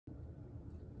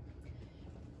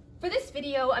For this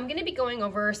video, I'm going to be going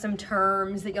over some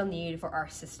terms that you'll need for our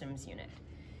systems unit.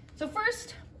 So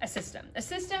first, a system. A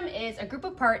system is a group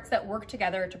of parts that work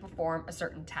together to perform a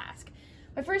certain task.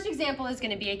 My first example is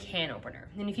going to be a can opener.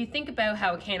 And if you think about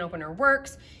how a can opener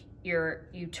works,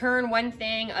 you turn one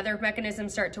thing, other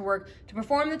mechanisms start to work to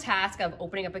perform the task of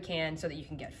opening up a can so that you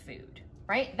can get food,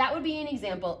 right? That would be an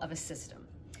example of a system.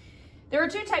 There are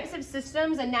two types of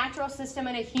systems, a natural system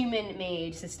and a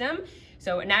human-made system.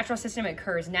 So a natural system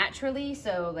occurs naturally,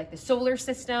 so like the solar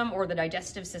system or the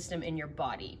digestive system in your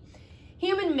body.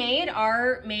 Human-made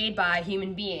are made by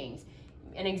human beings.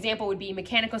 An example would be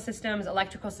mechanical systems,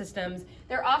 electrical systems.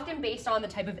 They're often based on the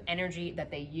type of energy that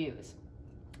they use.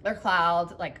 They're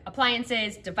called like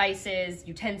appliances, devices,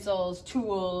 utensils,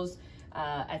 tools,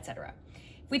 etc.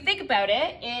 If we think about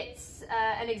it,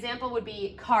 an example would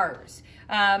be cars.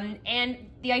 And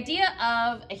the idea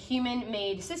of a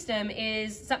human-made system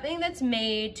is something that's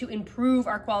made to improve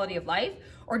our quality of life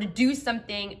or to do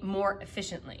something more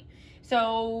efficiently.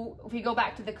 So if we go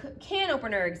back to the can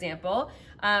opener example,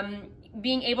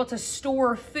 being able to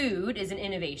store food is an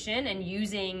innovation and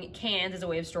using cans as a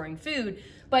way of storing food.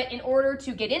 But in order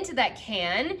to get into that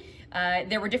can,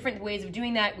 there were different ways of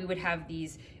doing that. We would have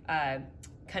these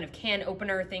kind of can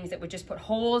opener things that would just put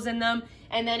holes in them.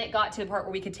 And then it got to the part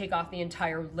where we could take off the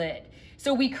entire lid.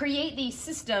 So we create these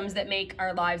systems that make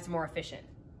our lives more efficient.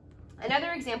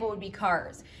 Another example would be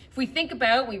cars. If we think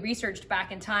about, we researched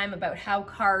back in time about how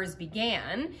cars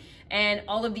began and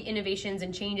all of the innovations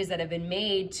and changes that have been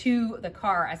made to the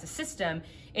car as a system,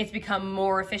 it's become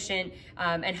more efficient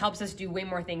and helps us do way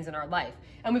more things in our life.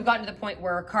 And we've gotten to the point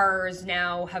where cars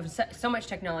now have so much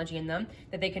technology in them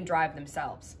that they can drive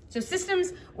themselves. So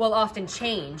systems will often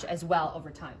change as well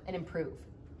over time and improve.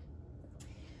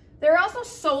 There are also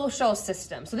social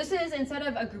systems. So this is, instead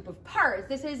of a group of parts,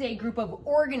 this is a group of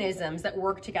organisms that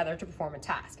work together to perform a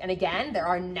task. And again, there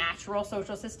are natural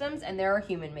social systems and there are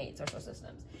human-made social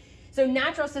systems. So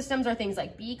natural systems are things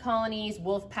like bee colonies,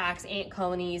 wolf packs, ant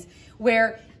colonies,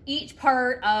 where each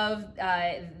part of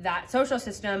that social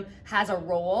system has a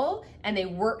role and they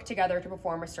work together to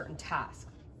perform a certain task.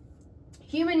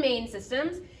 Human-made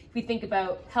systems, if we think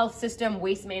about health system,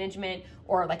 waste management,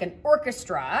 or like an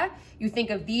orchestra, you think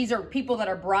of these are people that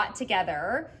are brought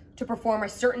together to perform a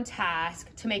certain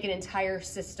task to make an entire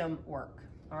system work,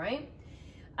 all right?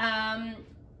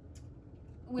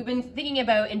 We've been thinking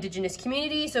about Indigenous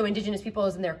communities, so Indigenous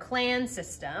peoples and their clan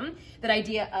system. That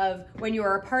idea of when you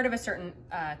are a part of a certain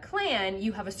clan,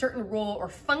 you have a certain role or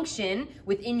function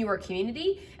within your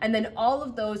community, and then all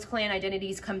of those clan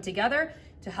identities come together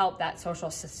to help that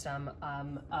social system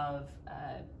of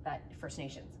that First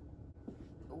Nations.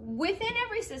 Within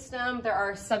every system, there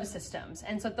are subsystems,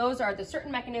 and so those are the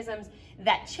certain mechanisms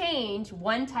that change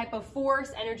one type of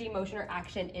force, energy, motion, or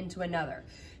action into another.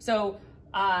 So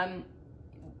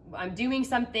I'm doing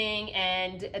something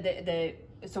and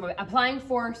so I'm applying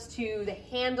force to the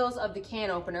handles of the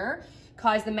can opener,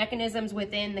 cause the mechanisms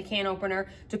within the can opener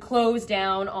to close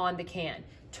down on the can.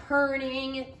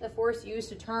 Turning, the force used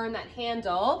to turn that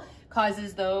handle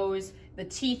causes the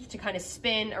teeth to kind of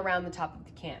spin around the top of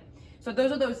the can. So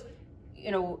those are those,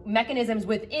 mechanisms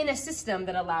within a system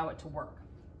that allow it to work.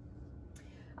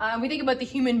 We think about the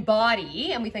human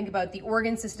body and we think about the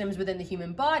organ systems within the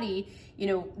human body.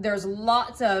 There's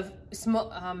lots of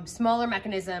smaller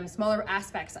mechanisms, smaller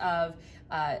aspects of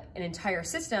an entire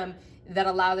system that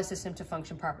allow the system to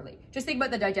function properly. Just think about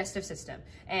the digestive system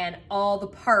and all the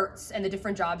parts and the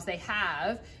different jobs they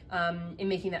have in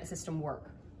making that system work.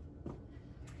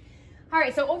 All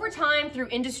right, so over time through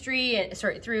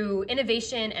through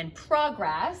innovation and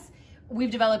progress,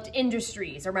 we've developed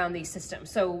industries around these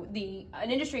systems. So an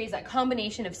industry is that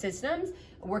combination of systems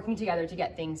working together to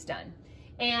get things done.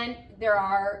 And there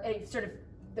are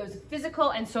those physical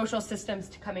and social systems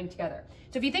coming together.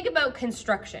 So if you think about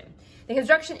construction, the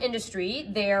construction industry,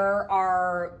 there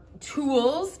are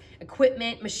tools,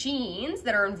 equipment, machines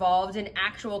that are involved in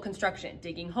actual construction,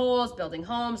 digging holes, building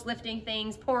homes, lifting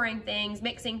things, pouring things,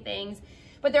 mixing things.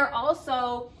 But there are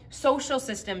also social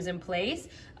systems in place,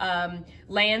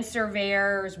 land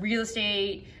surveyors, real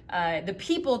estate, the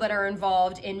people that are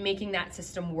involved in making that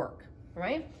system work,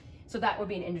 right? So that would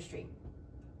be an industry.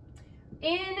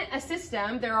 In a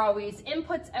system, there are always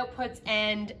inputs, outputs,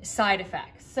 and side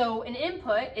effects. So an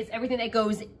input is everything that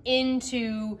goes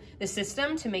into the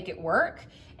system to make it work,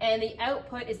 and the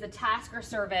output is the task or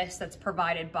service that's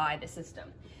provided by the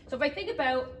system. So if I think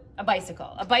about a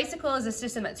bicycle is a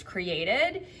system that's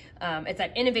created. It's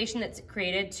that innovation that's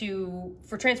created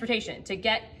for transportation, to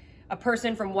get a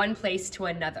person from one place to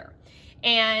another.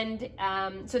 And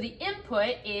so the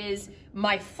input is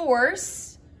my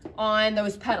force on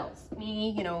those pedals,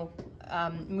 me,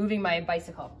 moving my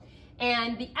bicycle.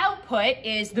 And the output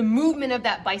is the movement of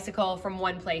that bicycle from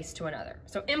one place to another.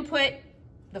 So input,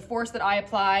 the force that I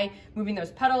apply, moving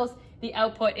those pedals. The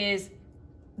output is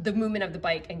the movement of the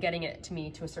bike and getting it to me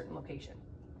to a certain location.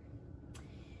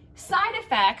 Side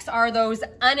effects are those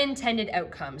unintended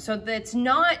outcomes. So that's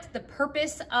not the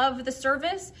purpose of the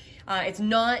service. It's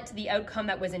not the outcome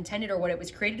that was intended or what it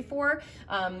was created for,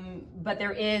 but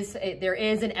there is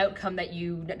an outcome that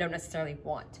you don't necessarily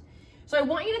want. So I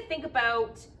want you to think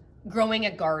about growing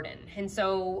a garden. And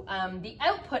so the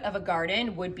output of a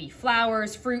garden would be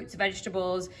flowers, fruits,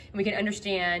 vegetables, and we can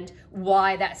understand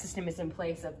why that system is in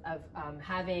place of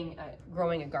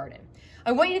growing a garden.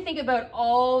 I want you to think about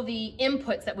all the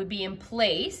inputs that would be in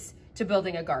place to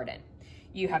building a garden.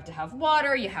 You have to have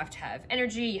water, you have to have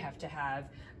energy, you have to have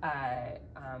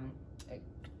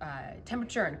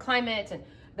temperature and climate, and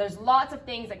there's lots of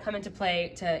things that come into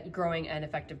play to growing an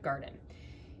effective garden.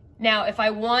 Now, if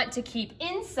I want to keep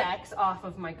insects off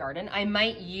of my garden, I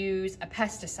might use a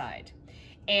pesticide.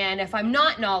 And if I'm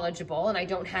not knowledgeable and I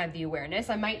don't have the awareness,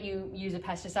 I might use a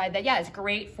pesticide that, is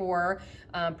great for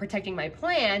protecting my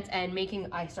plants and making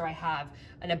so I have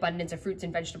an abundance of fruits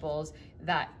and vegetables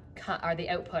that are the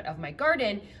output of my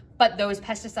garden. But those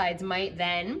pesticides might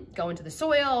then go into the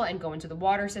soil and go into the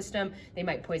water system. They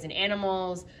might poison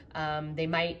animals. They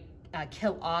might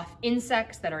kill off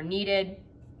insects that are needed.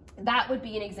 That would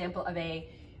be an example of a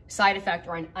side effect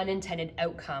or an unintended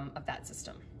outcome of that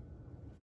system.